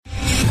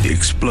The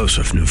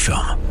explosive new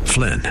film,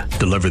 Flynn,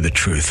 deliver the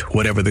truth,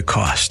 whatever the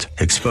cost,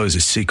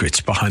 exposes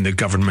secrets behind the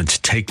government's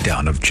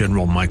takedown of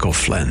General Michael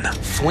Flynn.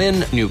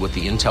 Flynn knew what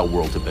the intel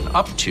world had been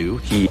up to.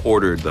 He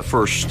ordered the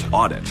first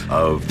audit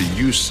of the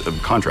use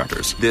of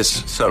contractors.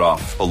 This set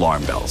off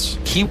alarm bells.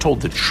 He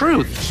told the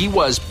truth. He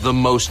was the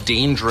most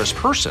dangerous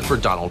person for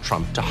Donald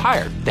Trump to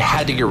hire. They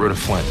had to get rid of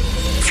Flynn.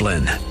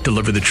 Flynn,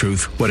 deliver the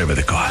truth, whatever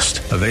the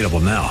cost. Available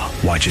now.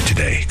 Watch it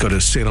today. Go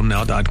to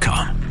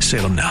salemnow.com.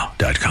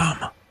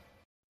 salemnow.com.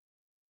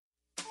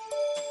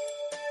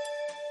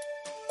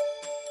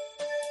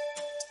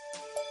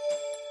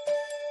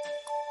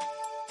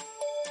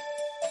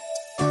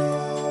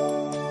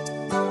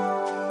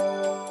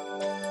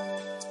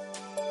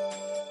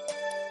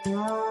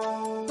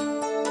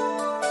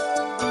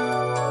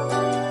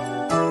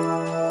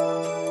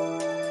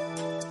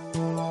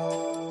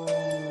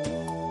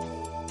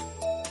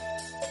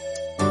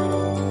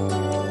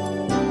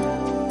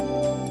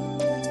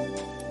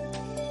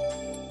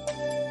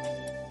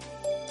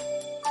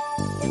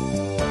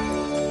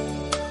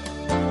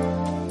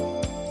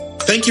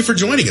 Thank you for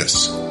joining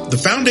us. The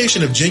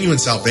foundation of genuine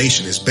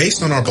salvation is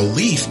based on our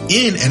belief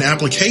in and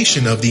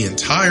application of the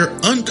entire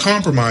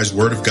uncompromised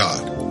Word of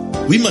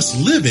God. We must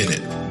live in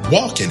it,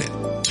 walk in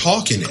it,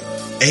 talk in it,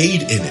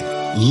 aid in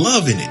it,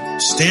 love in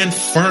it, stand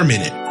firm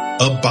in it,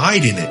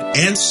 abide in it,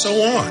 and so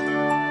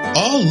on.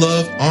 All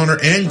love, honor,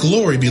 and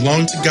glory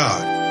belong to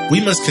God.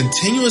 We must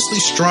continuously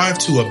strive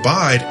to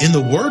abide in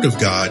the Word of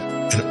God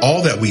and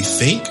all that we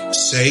think,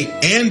 say,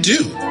 and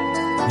do.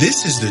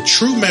 This is the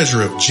true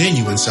measure of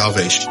genuine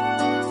salvation.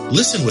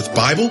 Listen with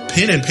Bible,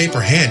 pen, and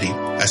paper handy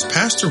as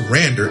Pastor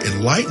Rander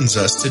enlightens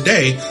us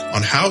today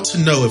on how to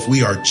know if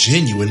we are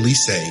genuinely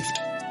saved.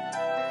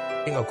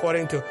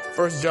 According to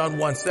 1 John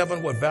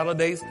 1:7, what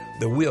validates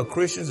that we are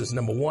Christians is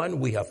number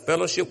one, we have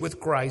fellowship with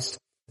Christ.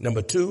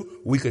 Number two,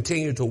 we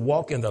continue to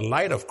walk in the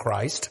light of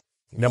Christ.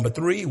 Number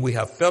three, we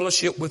have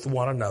fellowship with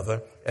one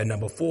another. And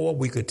number four,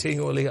 we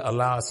continually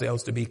allow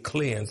ourselves to be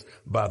cleansed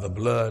by the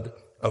blood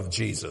of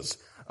Jesus.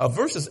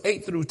 Verses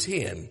 8 through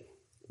 10,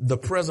 the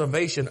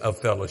preservation of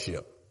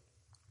fellowship.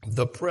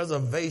 The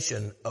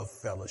preservation of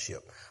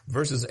fellowship.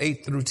 Verses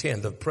 8 through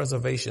 10, the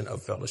preservation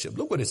of fellowship.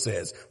 Look what it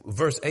says.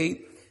 Verse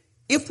 8,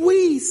 if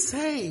we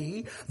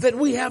say that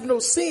we have no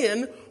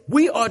sin,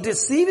 we are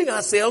deceiving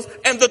ourselves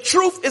and the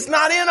truth is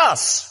not in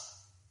us.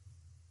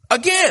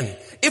 Again,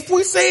 if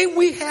we say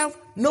we have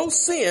no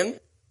sin,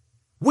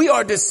 we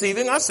are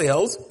deceiving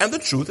ourselves and the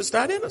truth is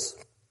not in us.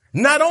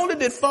 Not only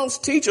did false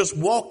teachers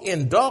walk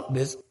in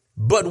darkness,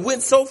 but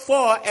went so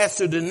far as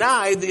to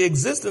deny the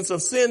existence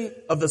of sin,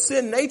 of the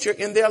sin nature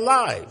in their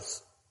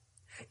lives.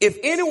 If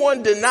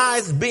anyone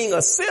denies being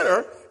a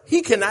sinner,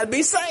 he cannot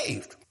be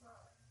saved.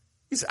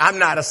 He said, I'm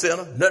not a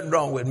sinner. Nothing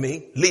wrong with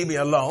me. Leave me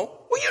alone.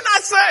 Well, you're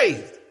not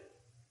saved.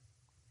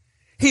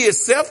 He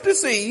is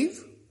self-deceived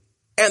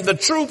and the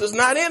truth is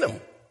not in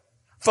him.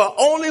 For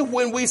only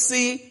when we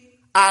see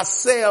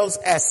ourselves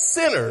as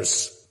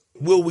sinners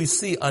will we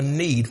see a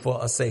need for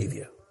a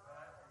savior.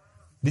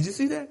 Did you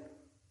see that?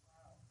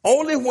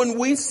 Only when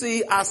we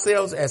see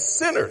ourselves as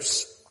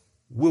sinners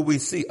will we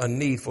see a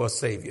need for a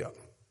savior.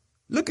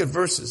 Look at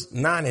verses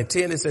 9 and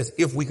 10. It says,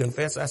 if we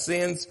confess our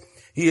sins,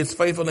 he is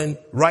faithful and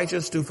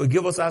righteous to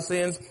forgive us our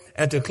sins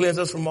and to cleanse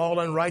us from all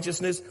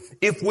unrighteousness.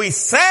 If we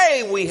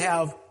say we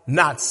have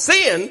not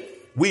sinned,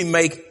 we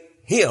make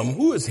him,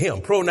 who is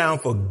him, pronoun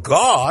for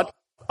God,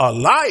 a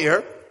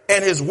liar,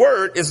 and his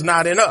word is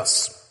not in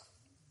us.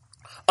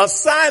 A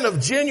sign of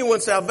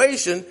genuine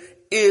salvation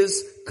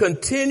is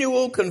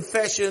continual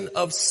confession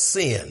of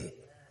sin.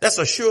 That's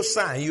a sure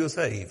sign you're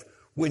saved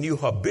when you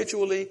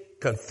habitually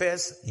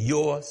confess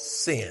your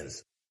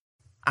sins.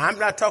 I'm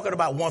not talking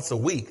about once a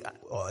week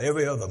or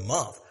every other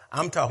month.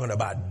 I'm talking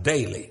about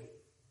daily.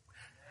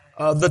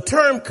 The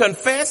term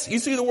confess, you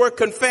see the word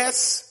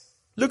confess?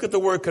 Look at the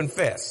word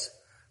confess.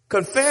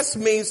 Confess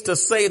means to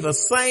say the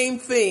same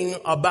thing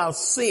about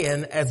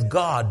sin as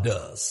God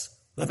does.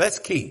 Now that's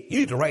key. You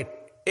need to write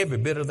every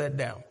bit of that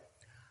down.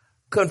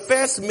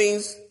 Confess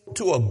means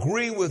to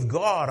agree with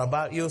God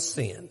about your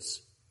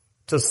sins,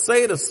 to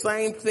say the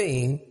same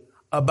thing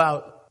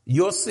about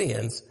your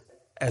sins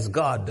as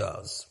God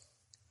does.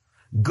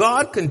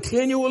 God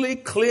continually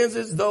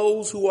cleanses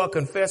those who are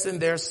confessing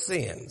their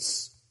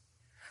sins.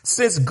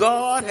 Since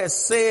God has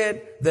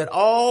said that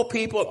all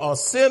people are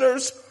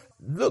sinners,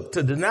 look,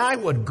 to deny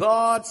what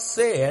God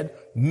said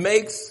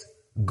makes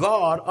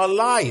God a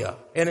liar,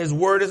 and his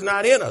word is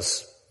not in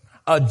us.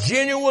 A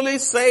genuinely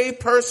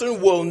saved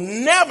person will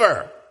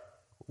never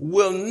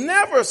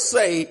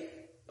say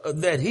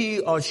that he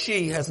or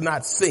she has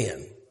not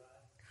sinned,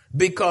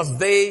 because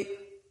they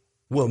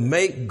will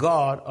make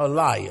God a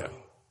liar.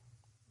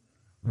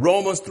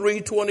 Romans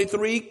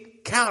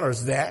 3:23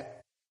 counters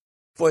that,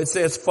 for it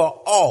says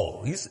for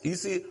all. You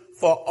see,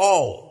 for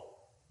all.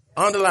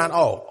 Underline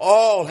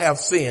all have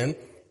sinned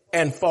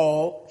and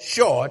fall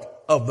short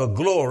of the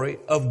glory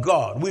of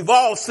God. We've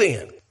all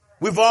sinned.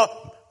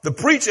 The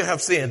preacher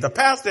have sinned, the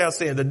pastor have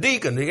sinned, the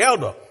deacon, the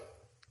elder,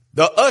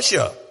 the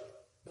usher,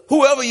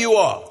 whoever you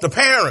are, the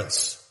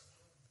parents.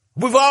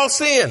 We've all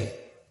sinned.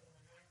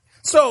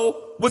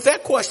 So with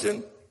that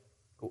question,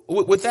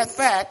 with that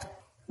fact,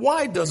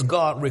 why does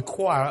God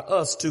require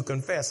us to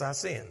confess our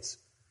sins?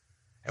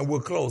 And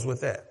we'll close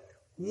with that.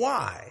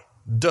 Why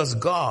does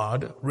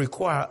God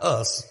require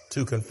us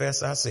to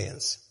confess our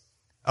sins?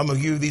 I'm going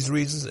to give you these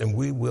reasons and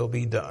we will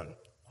be done.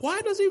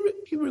 Why does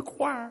he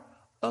require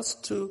us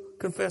to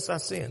confess our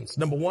sins?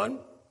 Number one,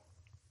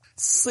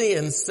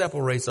 sin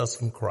separates us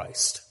from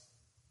Christ.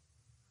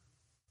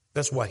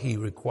 That's why he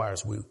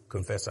requires we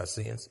confess our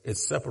sins.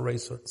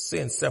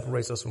 Sin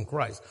separates us from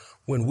Christ.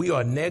 When we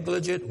are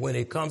negligent when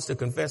it comes to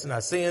confessing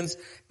our sins,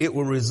 it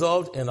will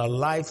result in a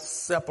life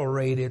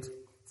separated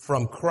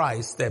from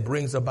Christ that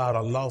brings about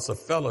a loss of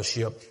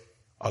fellowship,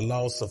 a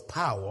loss of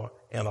power,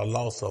 and a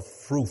loss of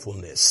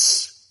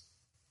fruitfulness.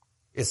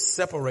 It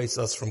separates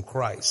us from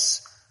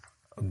Christ.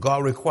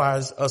 God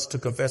requires us to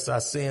confess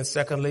our sins.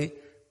 Secondly,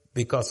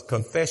 because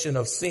confession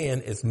of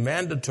sin is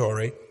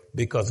mandatory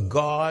because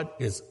God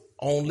is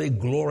only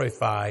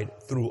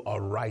glorified through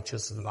a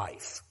righteous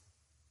life.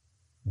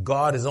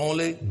 God is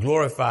only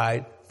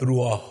glorified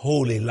through a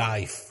holy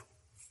life.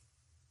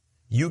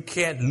 You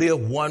can't live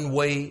one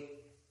way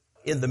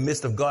in the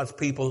midst of God's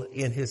people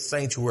in his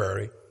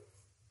sanctuary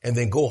and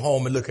then go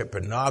home and look at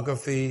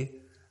pornography,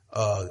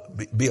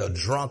 be a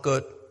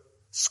drunkard,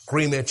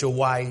 scream at your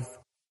wife,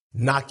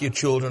 knock your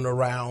children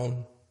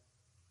around,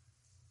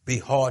 be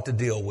hard to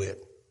deal with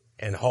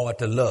and hard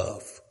to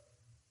love.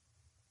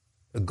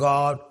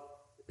 God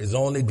is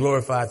only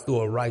glorified through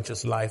a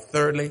righteous life.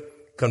 Thirdly,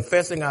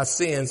 confessing our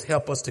sins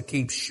help us to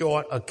keep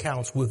short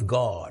accounts with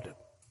God.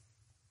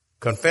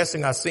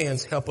 Confessing our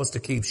sins help us to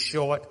keep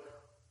short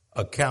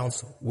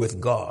accounts with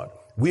God.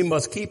 We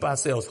must keep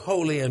ourselves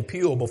holy and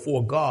pure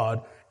before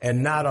God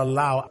and not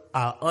allow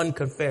our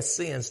unconfessed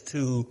sins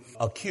to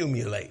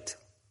accumulate.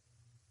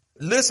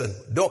 Listen,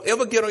 don't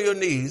ever get on your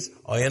knees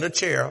or in a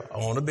chair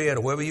or on a bed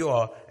or wherever you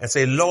are and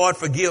say, Lord,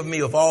 forgive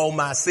me of all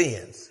my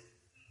sins.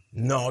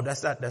 No,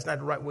 that's not the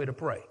right way to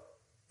pray.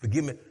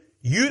 Forgive me.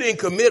 You didn't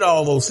commit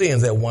all those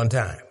sins at one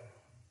time.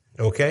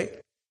 Okay?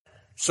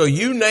 So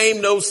you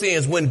name those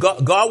sins when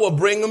God will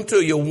bring them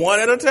to you one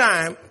at a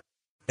time,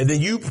 and then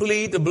you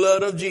plead the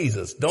blood of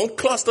Jesus. Don't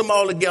cluster them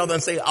all together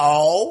and say,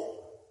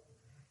 all.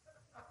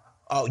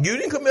 Oh, you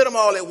didn't commit them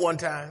all at one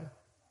time.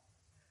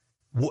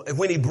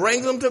 When he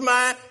brings them to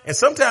mind, and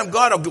sometimes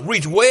God will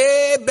reach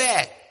way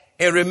back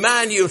and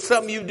remind you of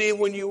something you did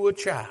when you were a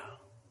child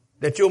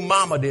that your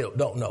mama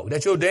don't know,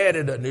 that your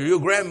daddy doesn't know, your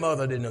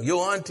grandmother didn't know,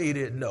 your auntie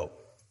didn't know.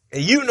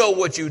 And you know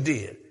what you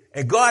did.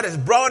 And God has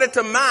brought it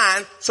to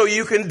mind so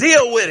you can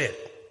deal with it.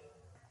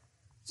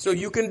 So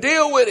you can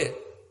deal with it.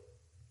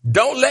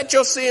 Don't let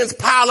your sins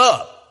pile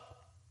up.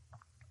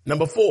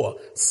 Number 4,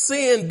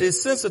 sin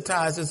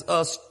desensitizes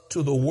us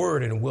to the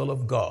word and will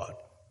of God.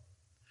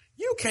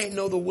 You can't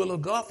know the will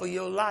of God for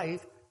your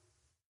life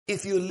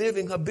if you're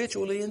living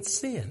habitually in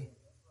sin.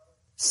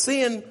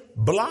 Sin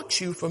blocks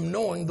you from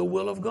knowing the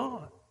will of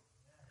God.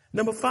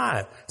 Number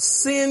 5,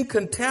 sin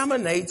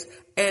contaminates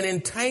and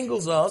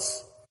entangles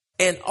us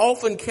and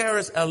often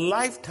carries a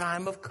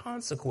lifetime of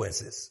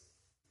consequences.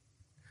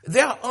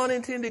 There are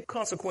unintended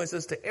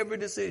consequences to every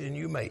decision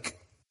you make.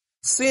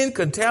 Sin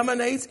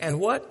contaminates and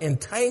what?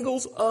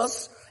 Entangles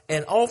us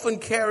and often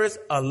carries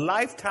a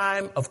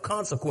lifetime of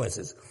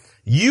consequences.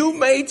 You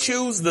may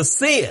choose the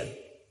sin.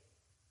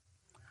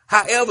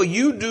 However,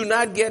 you do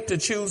not get to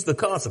choose the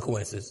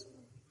consequences.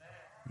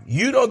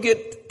 You don't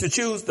get to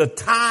choose the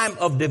time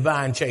of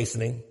divine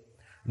chastening,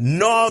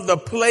 nor the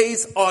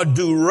place or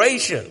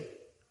duration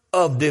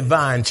of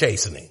divine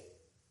chastening.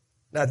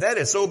 Now that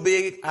is so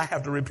big, I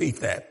have to repeat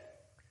that.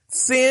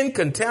 Sin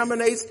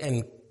contaminates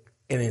and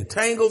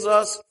entangles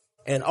us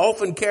and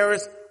often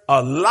carries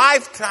a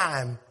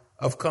lifetime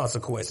of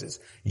consequences.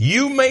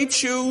 You may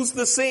choose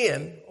the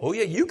sin. Oh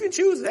yeah, you can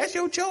choose. That's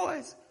your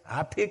choice.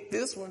 I picked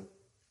this one.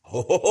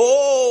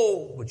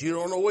 But you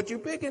don't know what you're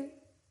picking.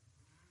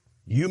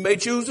 You may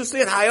choose the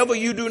sin. However,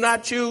 you do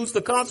not choose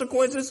the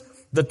consequences,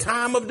 the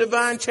time of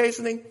divine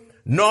chastening,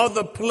 nor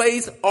the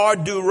place or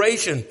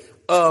duration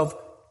of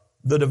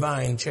the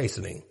divine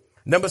chastening.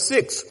 Number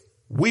 6,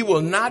 we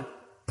will not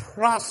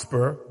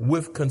prosper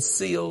with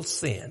concealed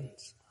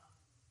sins.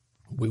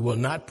 We will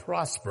not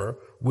prosper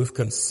with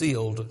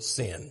concealed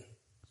sin.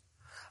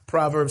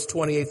 Proverbs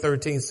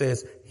 28:13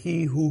 says,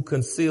 he who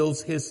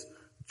conceals his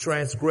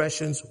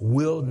transgressions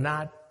will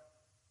not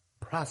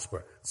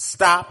prosper.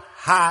 Stop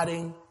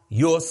hiding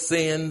your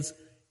sins,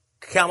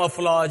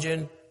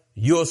 camouflaging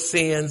your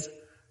sins.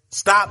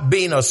 Stop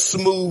being a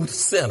smooth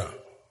sinner.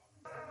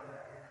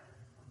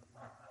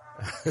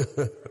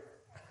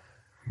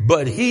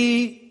 But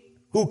he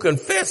who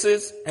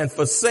confesses and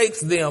forsakes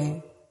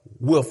them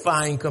will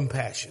find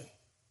compassion.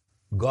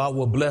 God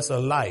will bless a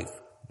life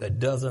that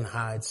doesn't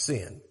hide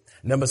sin.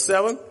 Number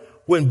 7,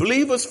 when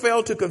believers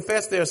fail to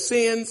confess their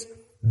sins,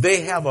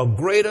 they have a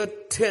greater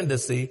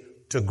tendency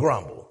to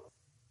grumble.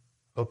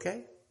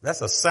 Okay?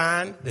 That's a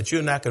sign that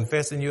you're not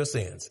confessing your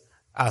sins.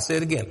 I'll say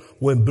it again.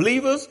 When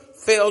believers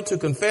fail to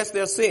confess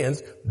their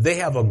sins, they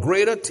have a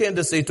greater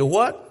tendency to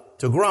what?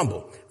 To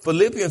grumble.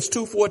 Philippians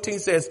 2:14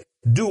 says,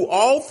 do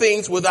all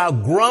things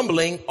without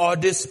grumbling or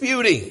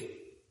disputing.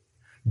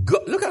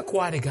 Look how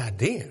quiet it got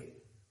then.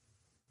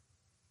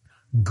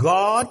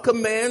 God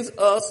commands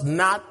us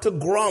not to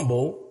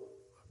grumble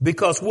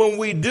because when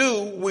we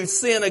do, we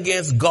sin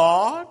against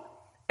God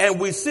and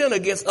we sin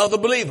against other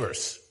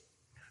believers.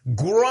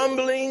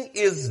 Grumbling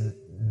is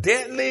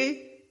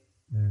deadly,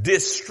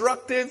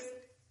 destructive,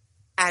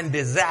 and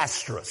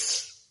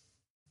disastrous.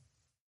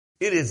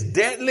 It is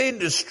deadly,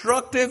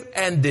 destructive,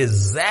 and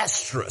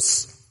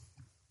disastrous.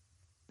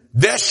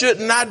 There should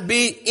not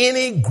be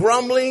any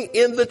grumbling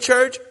in the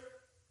church.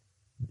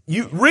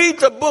 You read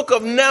the book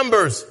of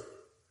Numbers.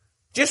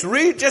 Just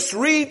read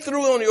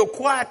through on your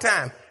quiet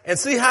time and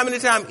see how many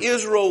times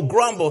Israel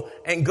grumbled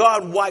and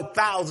God wiped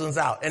thousands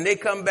out. And they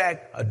come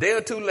back a day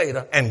or two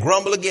later and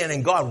grumble again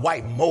and God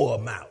wiped more of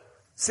them out.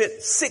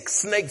 Sent 6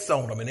 snakes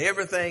on them and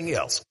everything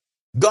else.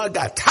 God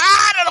got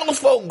tired of those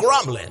folk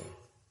grumbling.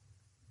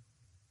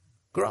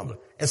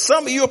 And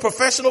some of you are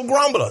professional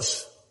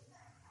grumblers.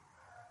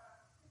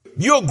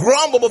 You'll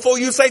grumble before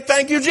you say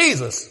thank you,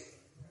 Jesus.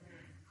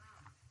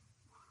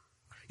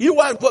 You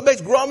know what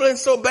makes grumbling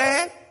so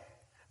bad?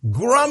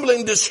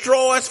 Grumbling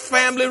destroys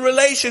family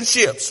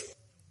relationships.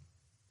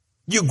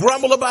 You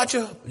grumble about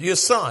your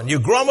son. You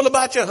grumble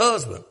about your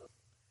husband.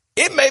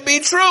 It may be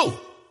true.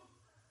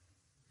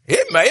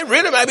 It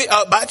really may be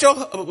about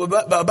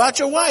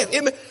your wife.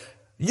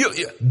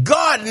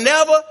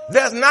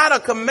 There's not a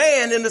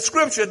command in the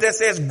scripture that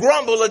says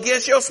grumble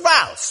against your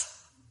spouse.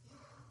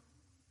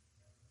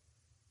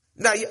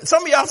 Now,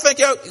 some of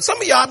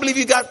y'all believe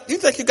you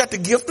think you got the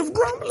gift of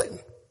grumbling.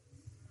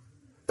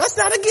 That's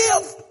not a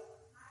gift.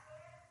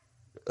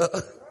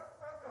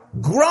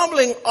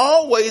 Grumbling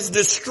always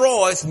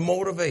destroys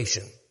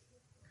motivation.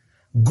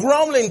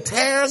 Grumbling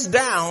tears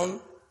down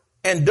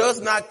and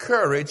does not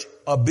encourage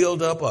or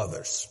build up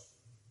others.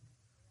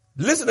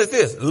 Listen to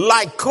this.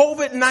 Like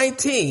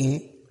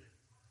COVID-19,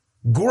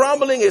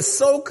 grumbling is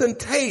so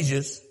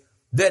contagious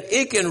that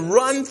it can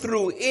run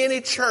through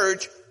any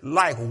church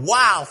like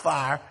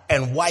wildfire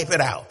and wipe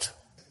it out.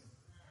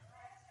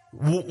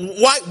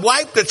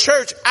 Wipe the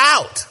church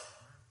out.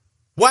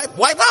 Wipe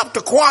out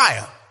the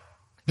choir.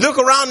 Look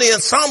around, the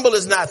ensemble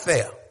is not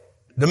there.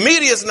 The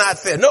media is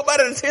not there.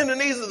 Nobody attending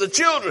the needs of the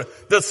children.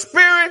 The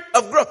spirit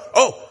of growth.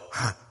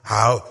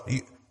 I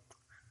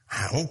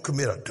don't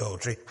commit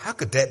adultery. How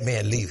could that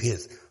man leave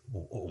his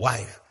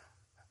wife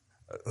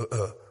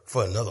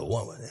for another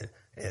woman?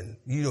 And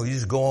you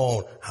just go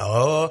on.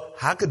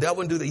 How could that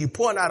one do that? You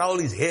point out all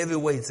these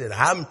heavyweights and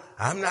I'm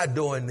not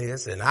doing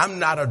this and I'm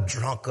not a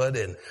drunkard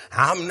and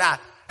I'm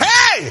not.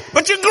 Hey,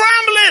 but you're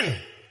grumbling.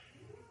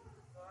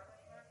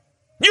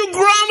 You're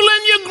grumbling,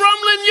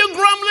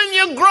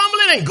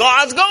 and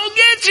God's gonna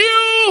get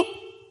you.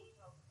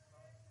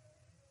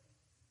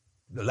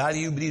 A lot of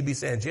you need to be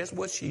saying just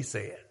what she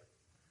said.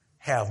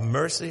 Have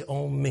mercy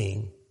on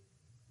me,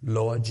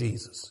 Lord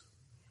Jesus.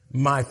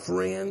 My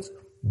friends,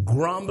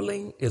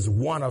 grumbling is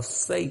one of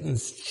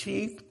Satan's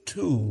chief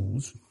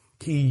tools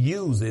he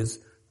uses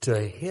to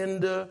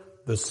hinder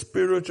the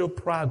spiritual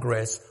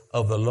progress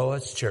of the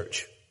Lord's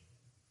church.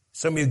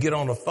 Some of you get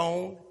on the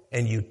phone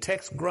and you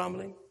text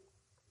grumbling.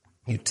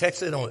 You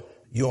text it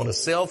you're on a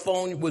cell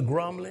phone with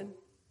grumbling.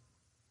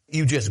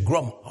 You just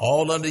grumble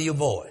all under your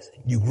voice.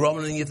 You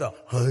grumble in your thought.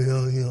 No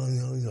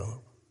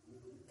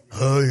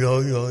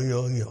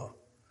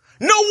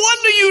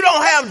wonder you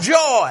don't have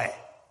joy.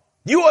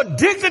 You're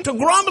addicted to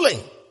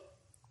grumbling.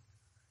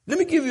 Let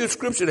me give you a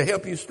scripture to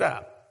help you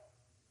stop.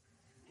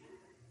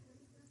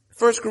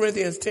 1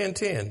 Corinthians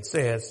 10:10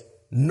 says,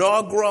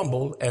 nor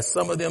grumble as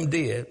some of them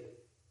did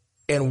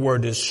and were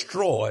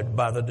destroyed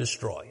by the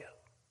destroyer.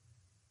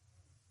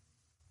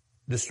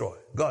 Destroyed.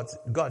 God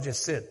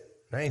just sent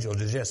an angel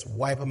to just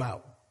wipe them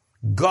out.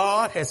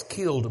 God has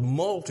killed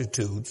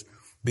multitudes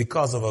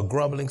because of a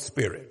grumbling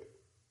spirit.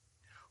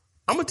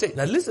 I'm going to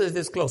now listen to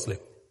this closely.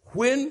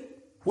 When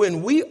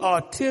we are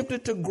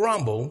tempted to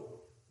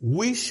grumble,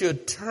 we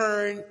should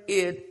turn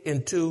it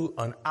into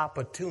an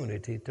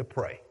opportunity to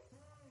pray.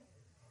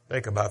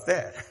 Think about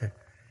that.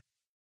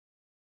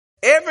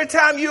 Every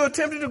time you're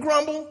tempted to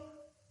grumble,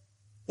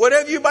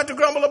 whatever you're about to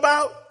grumble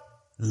about,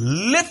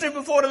 lift it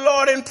before the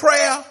Lord in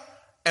prayer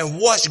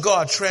and watch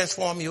God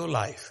transform your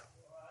life.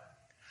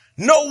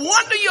 No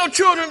wonder your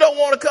children don't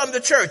want to come to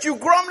church. You're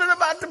grumbling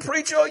about the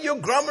preacher, or you're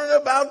grumbling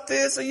about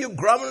this, or you're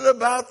grumbling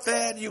about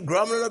that. You're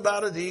grumbling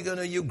about a deacon,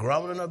 or you're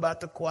grumbling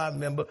about the choir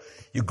member.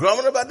 You're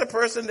grumbling about the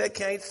person that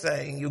can't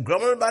sing. You're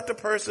grumbling about the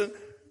person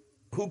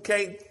who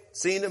can't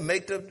seem to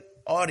make the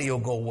audio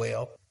go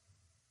well.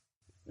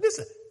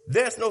 Listen,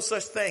 there's no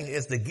such thing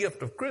as the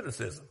gift of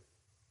criticism.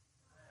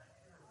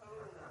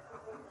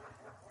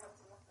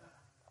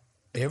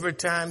 Every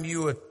time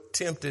you are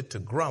tempted to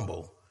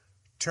grumble,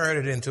 turn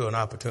it into an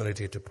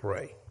opportunity to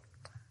pray.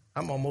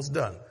 I'm almost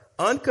done.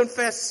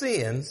 Unconfessed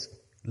sins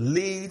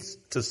leads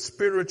to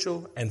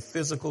spiritual and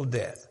physical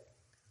death.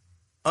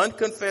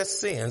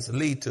 Unconfessed sins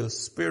lead to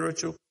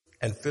spiritual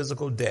and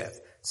physical death.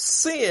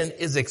 Sin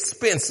is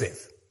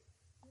expensive.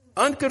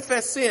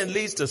 Unconfessed sin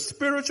leads to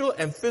spiritual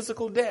and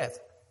physical death.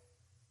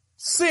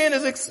 Sin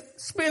is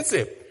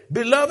expensive.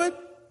 Beloved,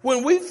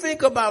 when we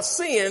think about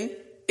sin,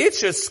 it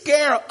should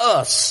scare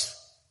us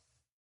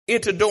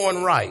into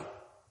doing right.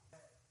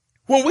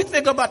 When we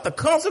think about the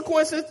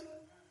consequences,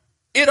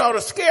 it ought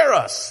to scare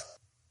us.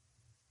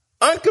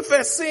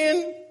 Unconfessed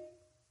sin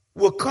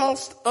will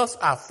cost us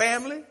our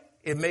family.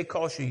 It may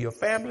cost you your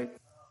family.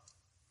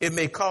 It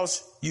may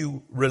cost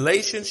you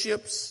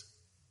relationships.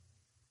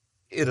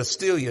 It'll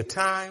steal your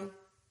time.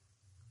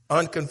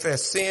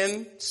 Unconfessed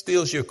sin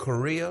steals your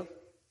career.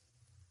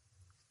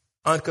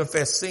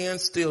 Unconfessed sin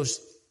steals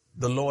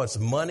the Lord's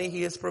money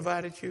he has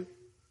provided you.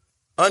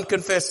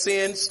 Unconfessed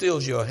sin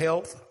steals your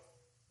health.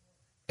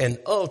 And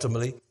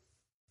ultimately,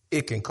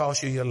 it can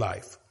cost you your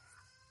life.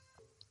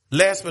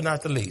 Last but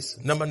not the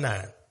least, number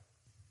 9.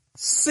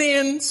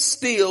 Sin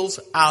steals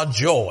our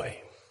joy.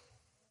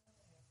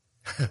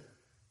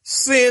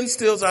 Sin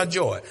steals our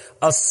joy.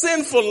 A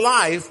sinful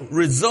life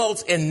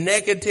results in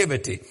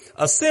negativity.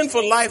 A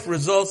sinful life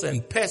results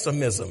in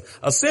pessimism.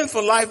 A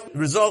sinful life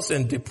results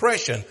in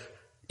depression.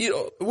 You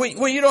know,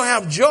 when you don't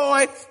have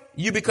joy,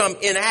 you become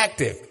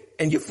inactive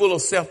and you're full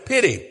of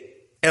self-pity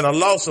and a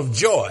loss of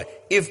joy.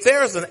 If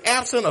there's an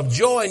absence of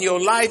joy in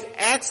your life,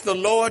 ask the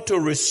Lord to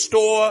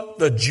restore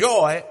the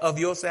joy of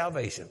your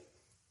salvation.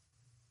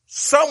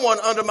 Someone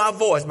under my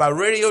voice, by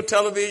radio,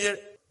 television,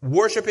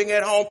 worshiping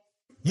at home,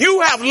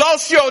 you have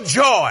lost your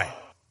joy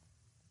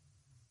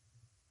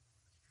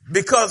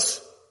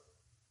because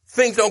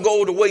things don't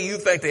go the way you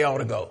think they ought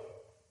to go.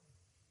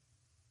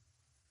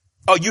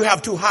 Or you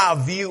have too high a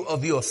view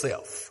of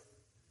yourself.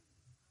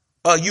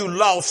 Or you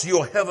lost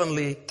your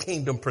heavenly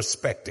kingdom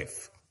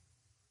perspective.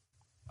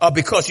 Or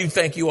because you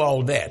think you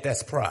all that.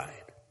 That's pride.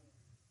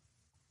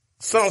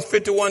 Psalms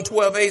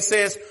 51:12a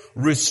says,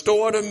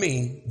 restore to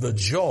me the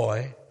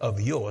joy of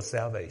your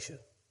salvation.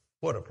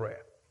 What a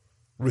prayer.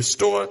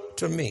 Restore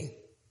to me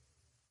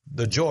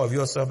the joy of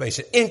your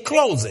salvation. In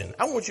closing,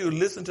 I want you to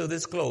listen to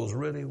this close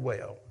really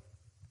well.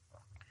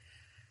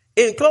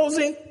 In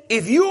closing,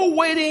 if you're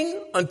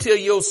waiting until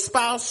your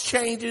spouse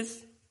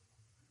changes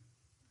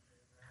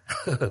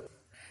for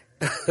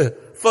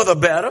the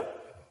better,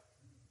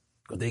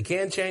 because they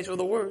can change for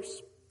the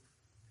worse.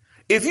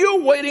 If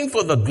you're waiting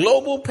for the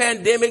global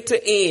pandemic to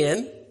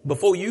end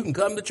before you can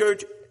come to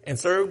church and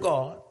serve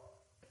God,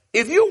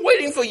 if you're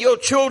waiting for your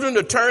children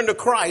to turn to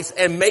Christ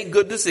and make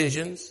good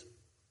decisions,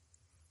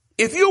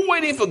 if you're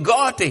waiting for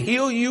God to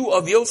heal you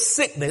of your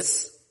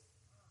sickness,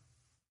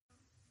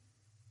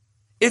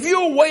 if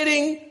you're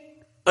waiting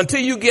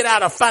until you get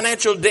out of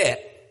financial debt,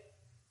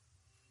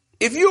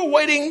 if you're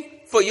waiting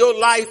for your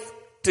life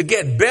to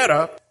get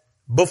better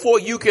before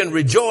you can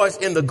rejoice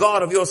in the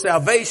God of your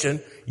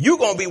salvation, you're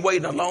going to be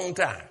waiting a long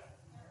time.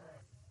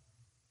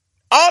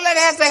 All that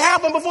has to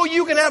happen before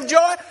you can have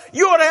joy,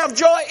 you ought to have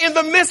joy in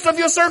the midst of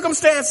your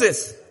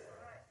circumstances.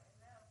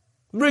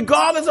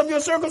 Regardless of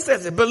your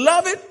circumstances.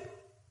 Beloved,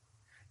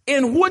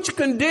 in which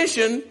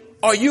condition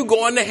are you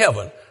going to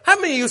heaven? How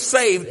many of you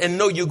saved and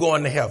know you're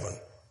going to heaven?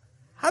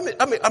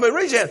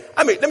 Raise your hand.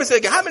 Let me say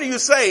again. How many of you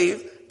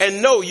saved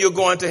and know you're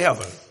going to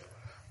heaven?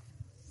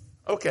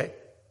 Okay.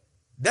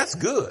 That's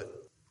good.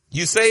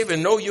 You save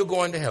and know you're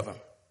going to heaven.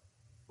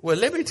 Well,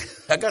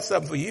 I got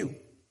something for you.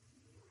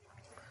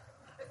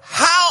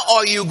 How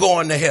are you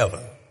going to heaven?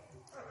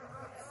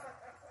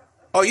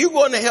 Are you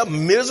going to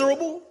heaven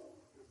miserable,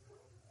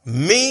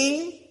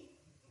 mean,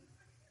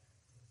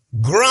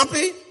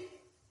 grumpy,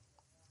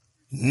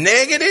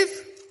 negative,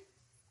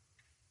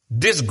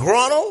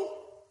 disgruntled,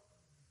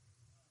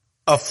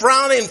 a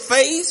frowning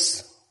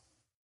face,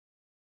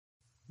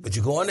 but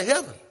you're going to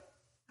heaven?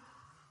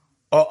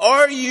 Or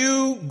are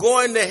you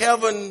going to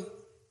heaven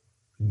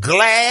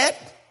glad,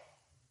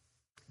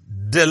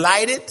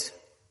 delighted,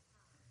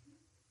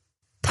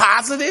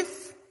 positive,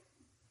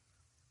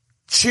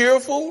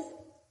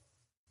 cheerful,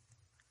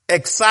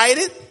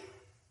 excited,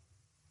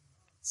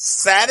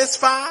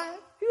 satisfied?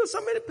 You know,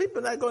 so many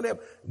people not going to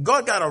heaven.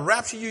 God got to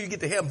rapture you, you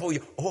get to heaven before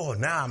you, oh,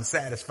 now I'm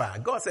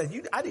satisfied. God says,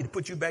 I need to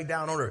put you back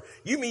down on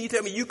earth. You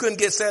tell me you couldn't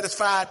get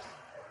satisfied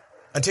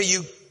until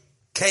you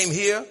came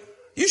here?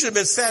 You should have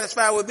been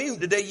satisfied with me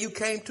the day you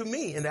came to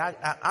me, and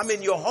I'm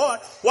in your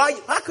heart. Why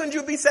couldn't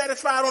you be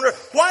satisfied on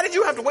earth? Why did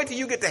you have to wait till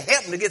you get to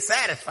heaven to get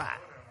satisfied?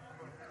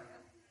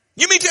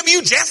 You mean tell me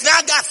you just now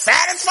got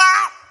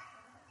satisfied?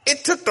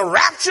 It took the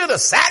rapture to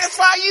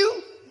satisfy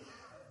you?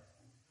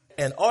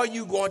 And are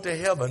you going to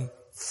heaven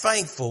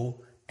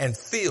thankful and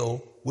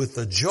filled with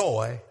the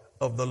joy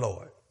of the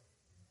Lord?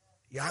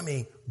 Yeah, I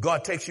mean,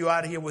 God takes you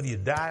out of here whether you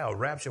die or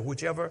rapture,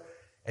 whichever,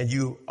 and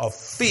you are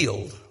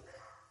filled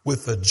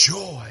with the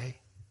joy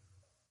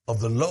of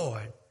the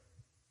Lord,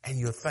 and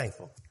you're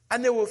thankful. I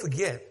never will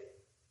forget,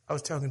 I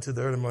was talking to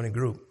the early morning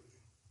group,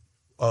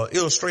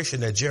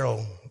 illustration that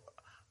Gerald,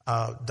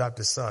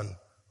 Dr. Son,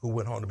 who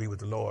went home to be with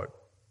the Lord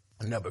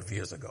a number of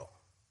years ago.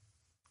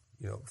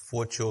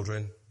 4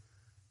 children,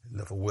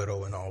 left a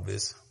widow and all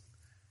this.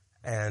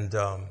 And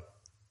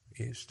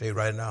he stayed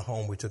right in our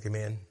home. We took him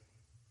in.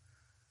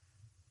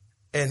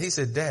 And he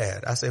said,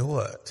 Dad, I said,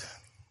 what?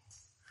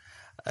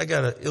 I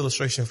got an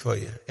illustration for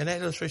you. And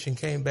that illustration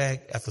came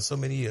back after so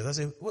many years. I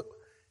said, what?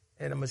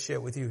 And I'm going to share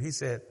it with you. He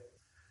said,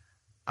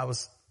 I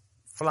was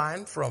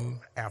flying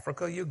from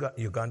Africa,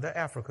 Uganda,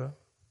 Africa,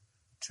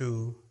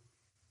 to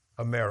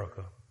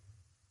America.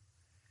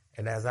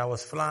 And as I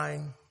was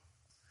flying,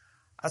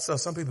 I saw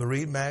some people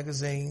read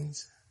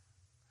magazines.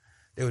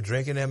 They were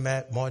drinking their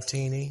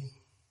martini.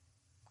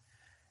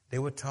 They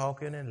were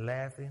talking and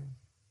laughing,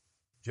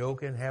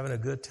 joking, having a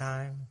good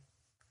time.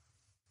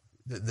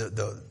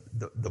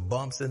 The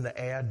bumps in the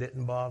air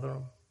didn't bother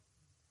them.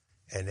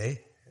 And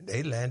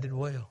they landed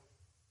well.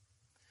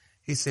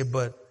 He said,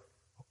 but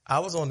I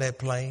was on that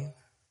plane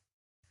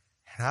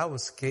and I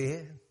was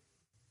scared.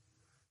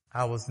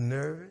 I was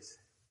nervous.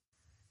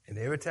 And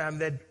every time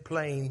that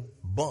plane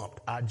bumped,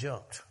 I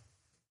jumped.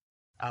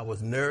 I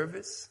was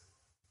nervous.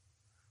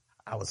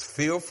 I was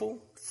fearful,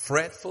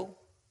 fretful.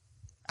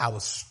 I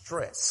was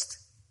stressed.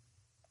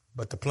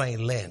 But the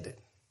plane landed.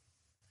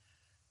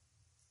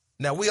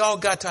 Now, we all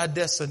got to our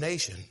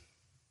destination.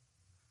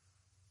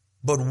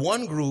 But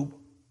one group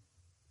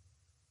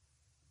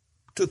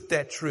took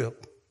that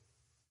trip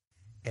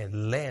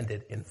and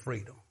landed in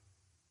freedom.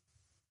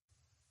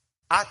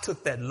 I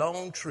took that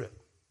long trip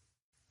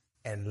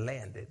and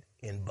landed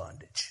in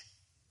bondage.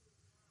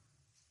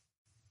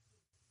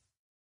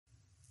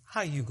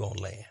 How you gonna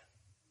land?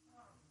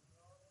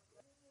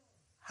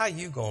 How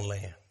you gonna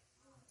land?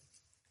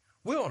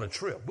 We're on a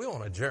trip. We're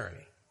on a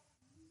journey.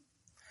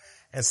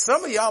 And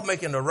some of y'all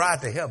making the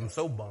ride to heaven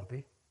so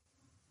bumpy.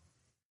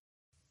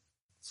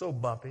 So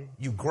bumpy.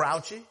 You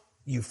grouchy.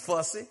 You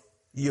fussy.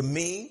 You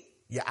mean.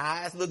 Your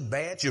eyes look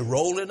bad. You're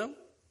rolling them.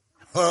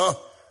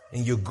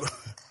 And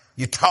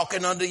you're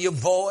talking under your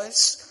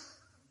voice.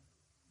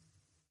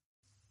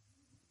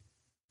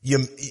 You're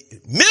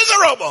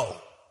miserable.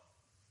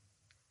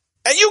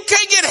 And you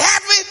can't get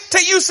happy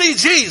till you see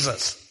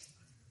Jesus.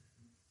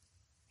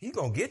 He's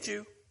going to get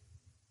you.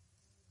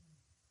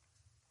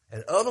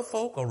 And other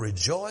folk are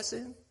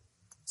rejoicing,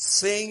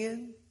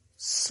 singing,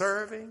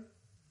 serving,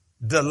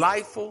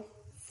 delightful,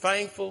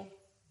 thankful.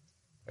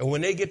 And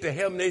when they get to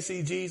heaven, they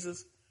see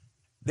Jesus.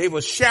 They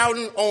were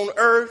shouting on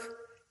earth,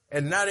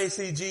 and now they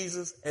see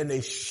Jesus, and they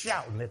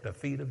shouting at the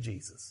feet of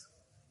Jesus.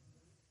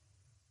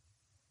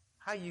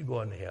 How you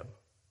going to heaven?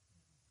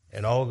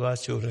 And all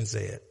God's children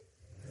said,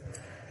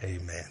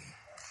 amen.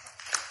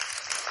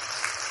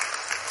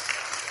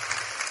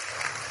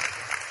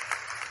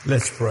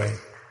 Let's pray.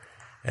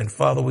 And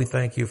Father, we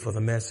thank you for the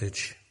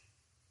message.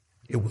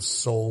 It was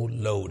so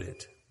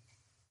loaded.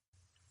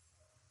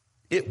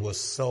 It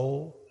was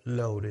so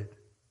loaded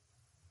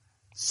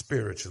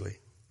spiritually,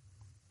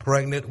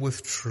 pregnant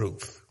with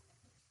truth.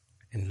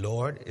 And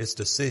Lord, it's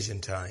decision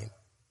time.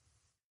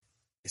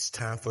 It's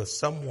time for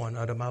someone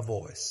under my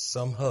voice,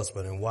 some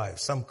husband and wife,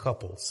 some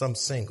couple, some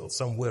single,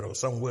 some widow,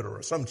 some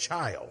widower, some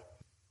child,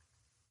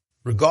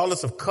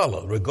 regardless of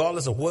color,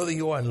 regardless of whether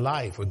you are in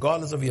life,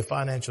 regardless of your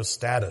financial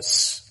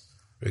status,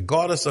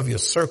 regardless of your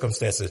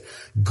circumstances.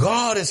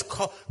 God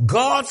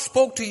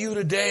spoke to you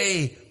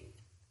today,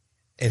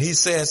 and he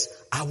says,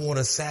 I want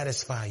to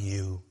satisfy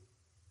you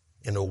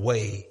in a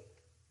way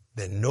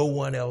that no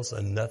one else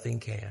or nothing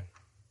can.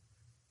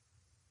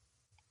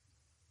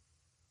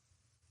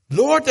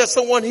 Lord, there's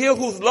someone here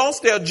who's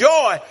lost their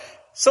joy.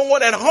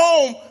 Someone at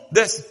home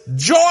that's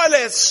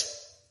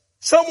joyless.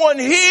 Someone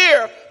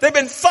here, they've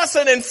been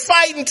fussing and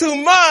fighting too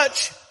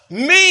much,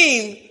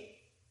 mean,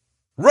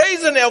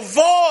 raising their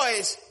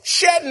voice,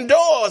 shutting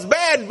doors,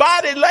 bad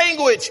body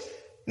language,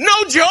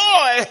 no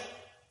joy.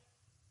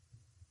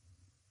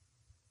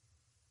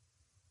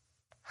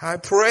 I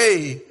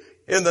pray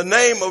in the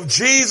name of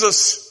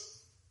Jesus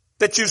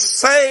that you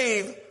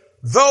save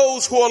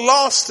those who are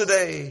lost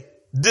today,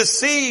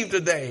 deceived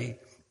today,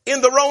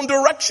 in the wrong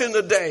direction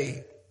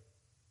today,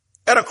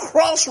 at a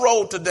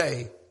crossroad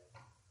today.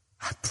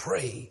 I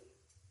pray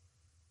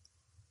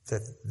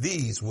that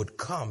these would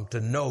come to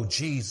know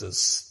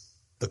Jesus,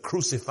 the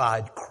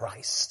crucified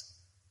Christ,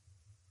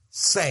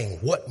 saying,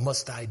 what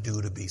must I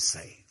do to be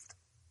saved?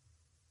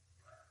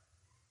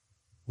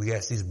 We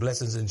ask these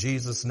blessings in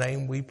Jesus'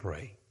 name we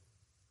pray.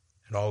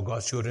 And all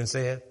God's children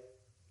said,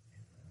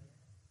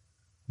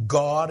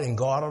 God and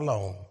God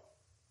alone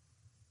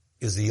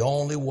is the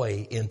only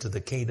way into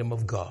the kingdom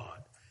of God.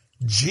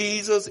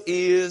 Jesus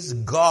is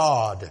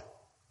God.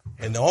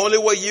 And the only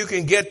way you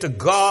can get to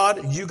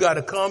God, you got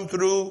to come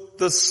through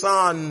the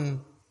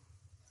Son.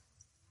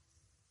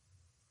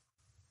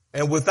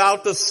 And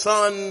without the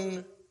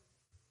Son,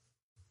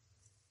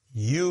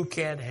 you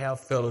can't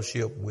have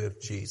fellowship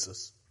with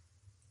Jesus.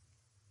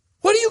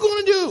 What are you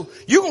going to do?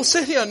 You're going to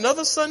sit here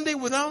another Sunday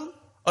without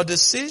a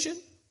decision?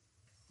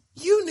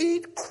 You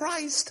need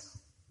Christ,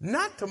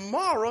 not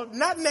tomorrow,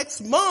 not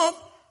next month,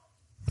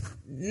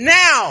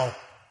 now.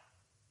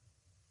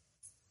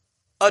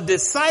 A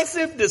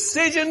decisive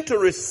decision to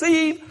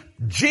receive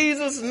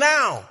Jesus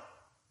now.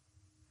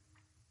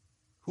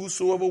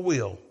 Whosoever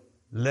will,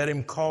 let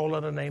him call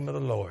on the name of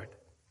the Lord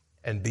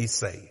and be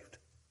saved.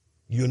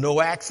 You're no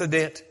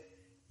accident.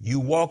 You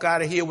walk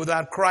out of here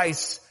without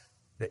Christ,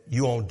 that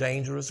you're on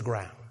dangerous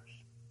grounds.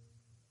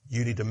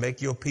 You need to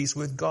make your peace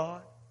with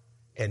God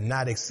and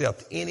not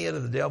accept any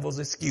of the devil's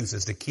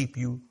excuses to keep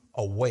you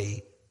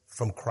away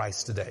from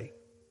Christ today.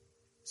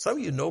 Some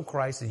of you know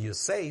Christ and you're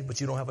saved, but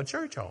you don't have a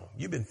church home.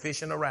 You've been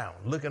fishing around,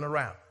 looking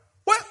around.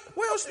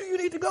 Where else do you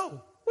need to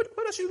go? What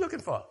else are you looking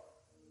for?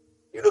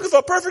 You're looking for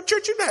a perfect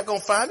church? You're not going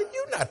to find it.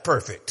 You're not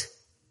perfect.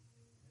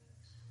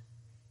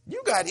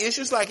 You got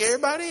issues like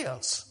everybody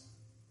else.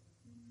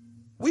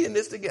 We in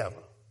this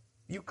together.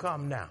 You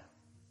come now.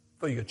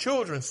 For your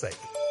children's sake.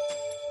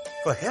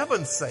 For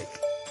heaven's sake.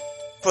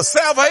 For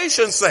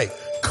salvation's sake.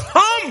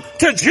 Come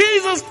to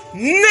Jesus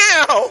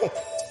now.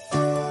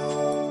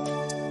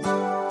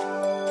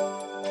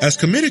 As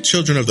committed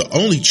children of the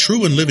only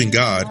true and living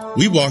God,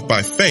 we walk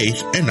by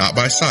faith and not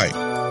by sight.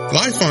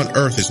 Life on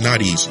earth is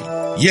not easy.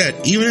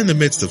 Yet, even in the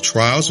midst of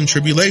trials and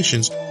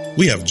tribulations,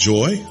 we have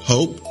joy,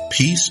 hope,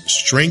 peace,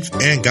 strength,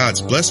 and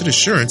God's blessed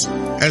assurance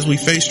as we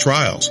face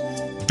trials.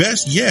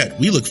 Best yet,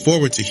 we look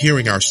forward to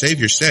hearing our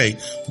Savior say,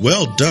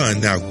 "Well done,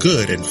 thou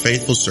good and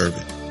faithful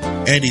servant,"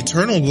 and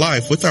eternal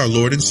life with our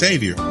Lord and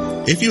Savior.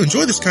 If you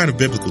enjoy this kind of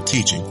biblical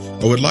teaching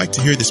or would like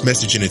to hear this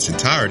message in its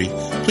entirety,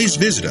 please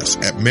visit us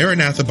at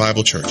Maranatha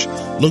Bible Church,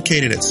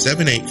 located at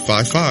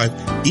 7855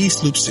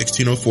 East Loop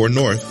 1604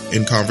 North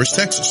in Converse,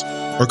 Texas,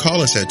 or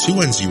call us at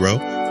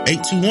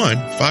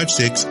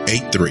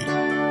 210-821-5683.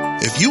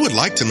 If you would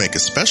like to make a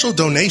special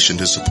donation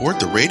to support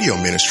the radio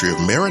ministry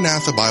of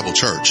Maranatha Bible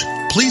Church,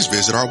 please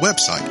visit our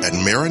website at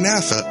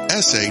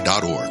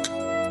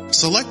maranathasa.org.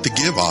 Select the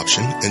Give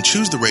option and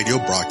choose the Radio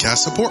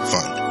Broadcast Support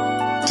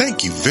Fund.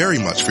 Thank you very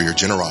much for your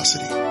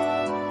generosity.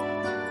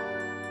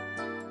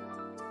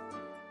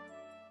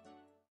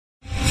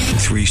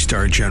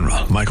 3-star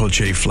General Michael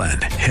J.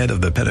 Flynn, head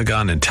of the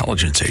Pentagon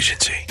Intelligence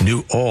Agency,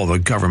 knew all the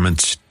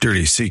government's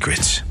dirty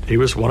secrets. He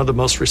was one of the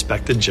most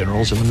respected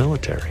generals in the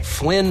military.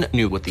 Flynn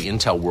knew what the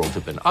intel world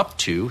had been up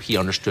to. He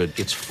understood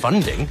its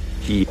funding.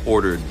 He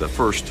ordered the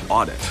first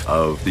audit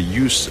of the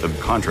use of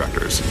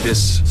contractors.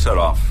 This set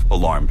off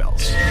alarm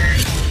bells.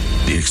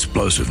 The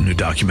explosive new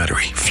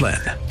documentary,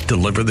 Flynn,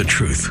 Deliver the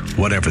Truth,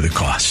 Whatever the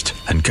Cost,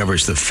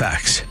 uncovers the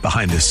facts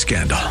behind this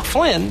scandal.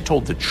 Flynn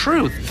told the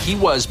truth. He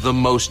was the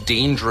most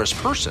dangerous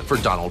person for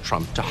Donald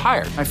Trump to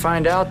hire. I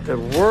find out the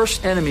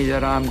worst enemy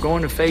that I'm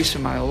going to face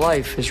in my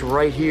life is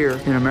right here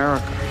in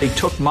America. They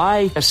took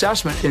my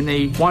assessment and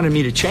they wanted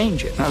me to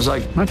change it. And I was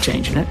like, I'm not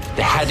changing it.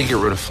 They had to get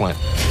rid of Flynn.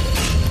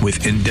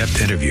 With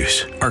in-depth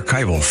interviews,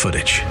 archival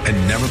footage, and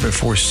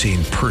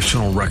never-before-seen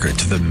personal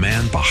records of the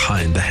man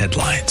behind the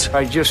headlines.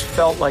 I just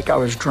felt like I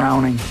was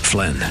drowning.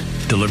 Flynn,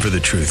 Deliver the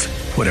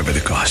Truth, Whatever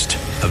the Cost.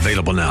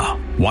 Available now.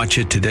 Watch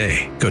it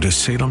today. Go to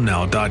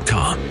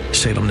salemnow.com.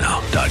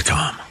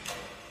 salemnow.com.